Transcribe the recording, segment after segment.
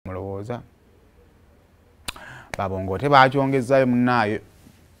ndowooza Babongote bakyongezayo munaayo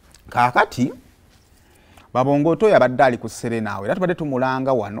kakati Babongote yabadde ali ku Serena awo era tubadde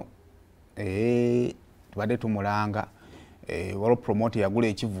tumulanga wano tubadde tumulanga waliwo promote yagula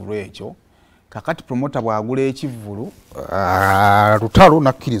ekivvulu ekyo kakati promoter bwagula ekivvulu Lutalo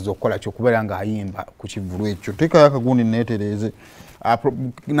nakkiriza okukola ky'okubeera ng'ayimba ku kivvulu ekyo teekayo akagundi neetereze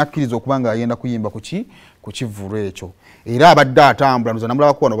nakkiriza okuba ng'ayenda kuyimba ku kivvulu ekyo era abadde atambula ndoza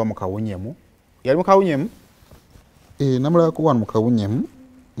namulabako wano oba mu Kawunyemu yali mu Kawunyemu namulabako wano mu Kawunyemu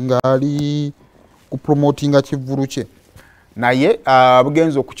ng'ali ku promotinga kivvulu kye naye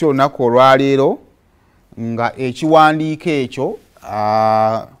bugenza okukya olunaku olwaleero nga ekiwandiiko ekyo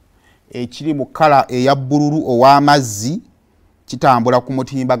ekiri mu kala eya bbululu ow'amazzi kitambula ku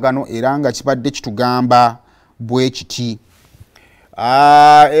mutimbagano era nga kibadde kitugamba bwe kiti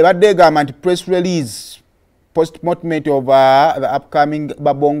ebadde egamba nti press release postmortem of the upcoming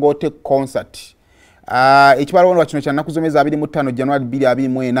Babongote concert ekibalondo kino kya nnaku zomeza 25 January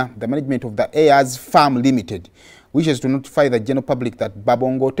 2024 the management of the Heirs Farm Limited wishes to notify the general public that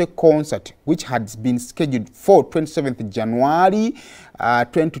Babongote concert, which had been scheduled for 27th January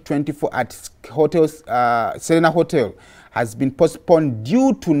 2024 at Serena Hotel, has been postponed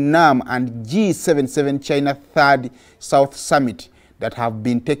due to NAM and G77 China 3rd South Summit that have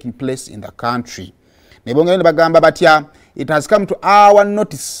been taking place in the country. It has come to our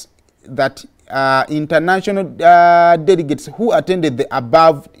notice that international delegates who attended the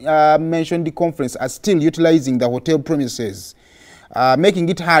above mentioned conference are still utilizing the hotel premises, making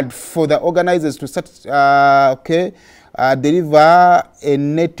it hard for the organizers to deliver a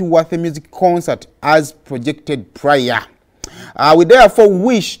net worth music concert as projected prior. We therefore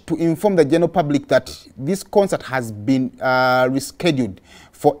wish to inform the general public that this concert has been rescheduled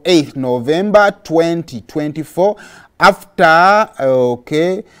for 8th November 2024 after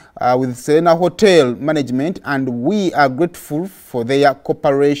with Serena Hotel management, and we are grateful for their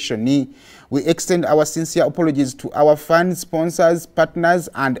cooperation. We extend our sincere apologies to our fans, sponsors, partners,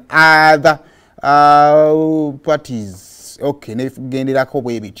 and other parties. Okay, negenderako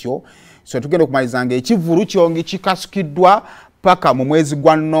bwe bityo. So tugenda okumalizanga ekivvulu kyongi kikasukidwa paka mu mwezi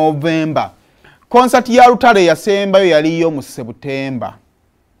gwa November. Concert ya Lutalo yasembayo yaliyo mu September.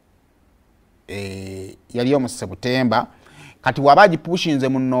 Yaliyo mu September. Kati wabaji pushinze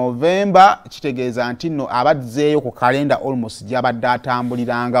mu November kitegeeza nti no abadzeeyo ku kalenda almost gyabadde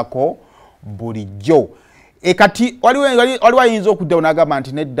atambulirangako bulijjo. Kati waliwo ayinza okudda onagamba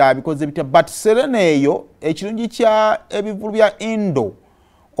nti nedda because bita but Serena eyo ekirungi kya ebivulu bya Indo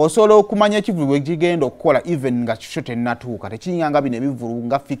osobola okumanya ekivulu bwe kigenda okukola even nga kyo tennatuuka tekinyanga bino ebivulu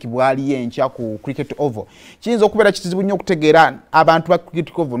nga fiki bwali enkya ku cricket oval kiyinza okubeera kizibu nnyo okutegeera abantu ba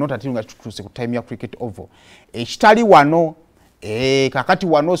cricket oval notatiru nga tutuuse ku time ya cricket oval ekitali wano kakati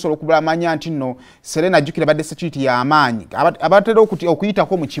wano osobola okubalamanya nti no Serena ajjukira badde security ya amaanyi abatera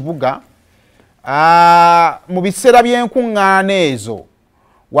okuyitako mu kibuga mu biseera by'enkuŋŋaana ezo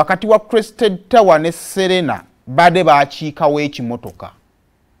wakati wa Crested Tower ne Serena badde baakiikawo ekimotoka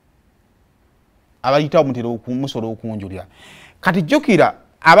abayitawo mutera musobola okunjulira kati jjukira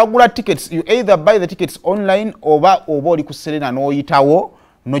abagula tickets you either buy the tickets online oba oli ku Serena n'oyitawo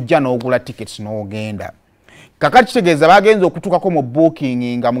n'ojja n'ogula tickets n'ogenda kakati kitegeeza bagenza okutuukako mu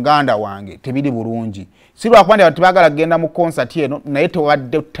booking nga muganda wange tebiri bulungi si lwakuba nti abantu baagala kugenda mu concert eno naye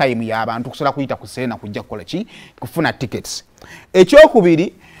tewadde time y'abantu kusobola kuyita ku Serena kujja kukola ki kufuna tickets.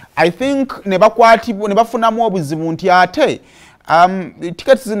 Ekyokubiri I think ne bafunamu obuzibu nti ate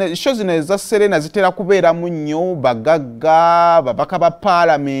tickets show zino eza Serena zitera kubeeramu nnyo bagagga babaka ba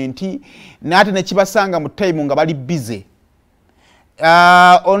parliament n'ate ne kibasanga mu time nga bali busy.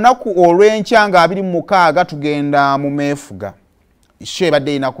 Onaku olw'enkya nga 26 tugenda mu meefuga show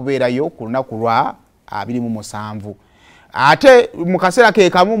ebadde ina kubeerayo ku lunaku lwa 27 ate mu kaseera ke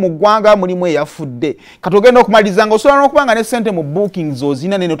kamu mu ggwanga mulimu eyafudde katugenda okumaliza nga osobola n'okubanga ne ssente mu bookings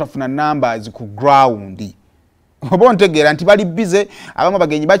ozina nene otafuna numbers ku ground oba ntegeera nti bali busy abamu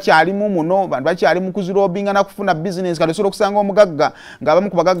abagenyi bakyalimu muno bantu bakyali mu kuzirobinga na kufuna business kati osobola okusanga omugagga ng'abamu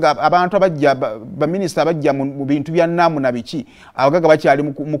ku bagagga abantu abajja baminister abajja mu bintu bya nnamu na biki abagagga bakyali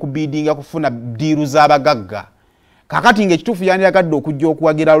mu kubidinga kufuna diiru z'abagagga kakati ng'ekituufu yandiyagadde okujja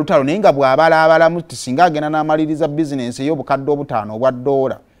okuwagira Lutalo naye nga bw'abalaabalamu ti singa agenda n'amaliriza business ey'obukadde obutaano obwa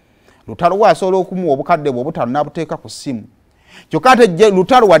 $. Lutalo bw'asobola okumuwa obukadde bwe obutaano n'abuteeka ku ssimu kyokka ate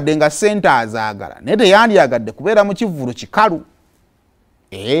Lutalo wadde nga ssente azaagala naye teyandiyagadde kubeera mu kivvulu kikalu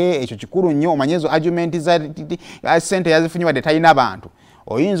ekyo kikulu nnyo omanye ezo argument za ssente yazifunye wadde talina bantu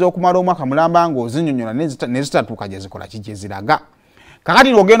oyinza okumala omwaka mulamba ng'ozinyonyola ne zitatuuka gye zikola ki gye ziraga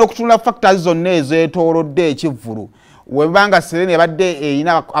kakati ng'ogenda okutunula factors zonna ezeetoolodde ekivvulu webanga Serena yabadde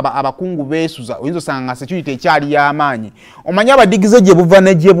ina abakungu besuza oyinzo sanga security ekyali yamanyi omanya abadigize gye buva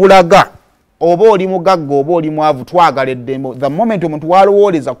ne gye bulaga oba oli mugagga oba oli mwavu twagaledde the moment omuntu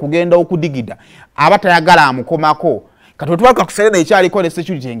walowoleza kugenda okudigida abatayagala amukomako kati otwaka ku Serena ekyaliko ne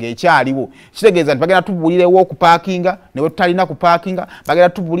security ng'ekyaliwo kitegeeza nti bagenda tubulirewo okuparkinga ne tutalina kuparkinga bagenda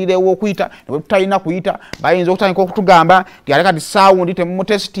tubulirewo okuyita ne tutalina kuyita bayinza okutandika okutugamba nti aleka ti sound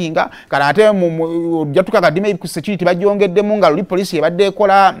temumutestinga kala ate ojja tukakadime ku security bagyongeddemu nga luli police ebadde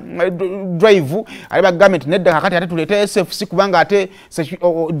ekola drive ali bagambye nti nedda kakati ate tuleete SFC kubanga ate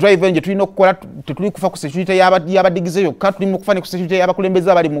drive nje tulina okukola tetuli kufa ku security y'abadigize yokka tuli mu kufa ne ku security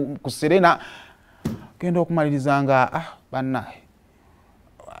y'abakulembeze abali ku Serena genda okumaliriza banna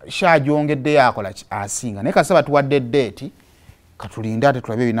shagyongedde yakola asinga naye kasaba tuwadde date katulinda ate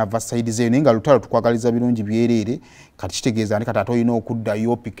tulabe binava side zeyo ninga Lutalo tukwagaliza birungi byerere kati kitegeeza ndi kati ate olina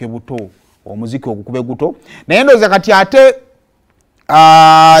okuddayo pike buto omuziki ogukube guto naye ndoza kati ate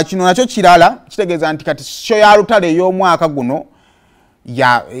kino nakyo kirala kitegeeza nti kati show ya Lutalo ey'omwaka guno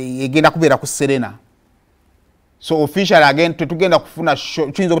egenda kubeera ku Serena. So official again tetugenda kufuna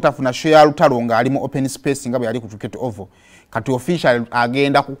tuyinza okutafuna show ya Lutalo nga ali mu open space nga bwe yali ku Cricket Oval kati official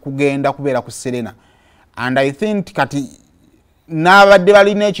agenda kugenda kubeera ku Serena and I think kati n'abadde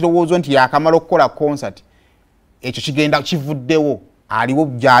balina ekirowoozo nti yakamala okukola concert ekyo kigenda kivuddewo aliwo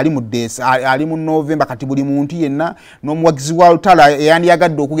gyali mu ali mu November kati buli muntu yenna n'omuwagizi wa Lutalo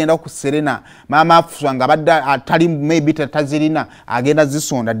eyandiyagadde okugenda ku Serena maama afuswa nga badde atali maybe tatazirina agenda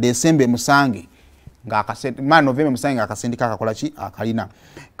zisonda December musange nga akasente man November musange nga akasente kakakola ki akalina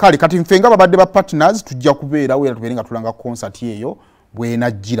kali kati mfenga babadde ba partners tujja kubeera wera tubeerenga tulanga concert yeyo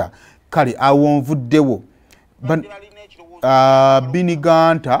bwenajjira kali awo nvuddewo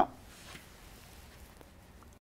Biniganta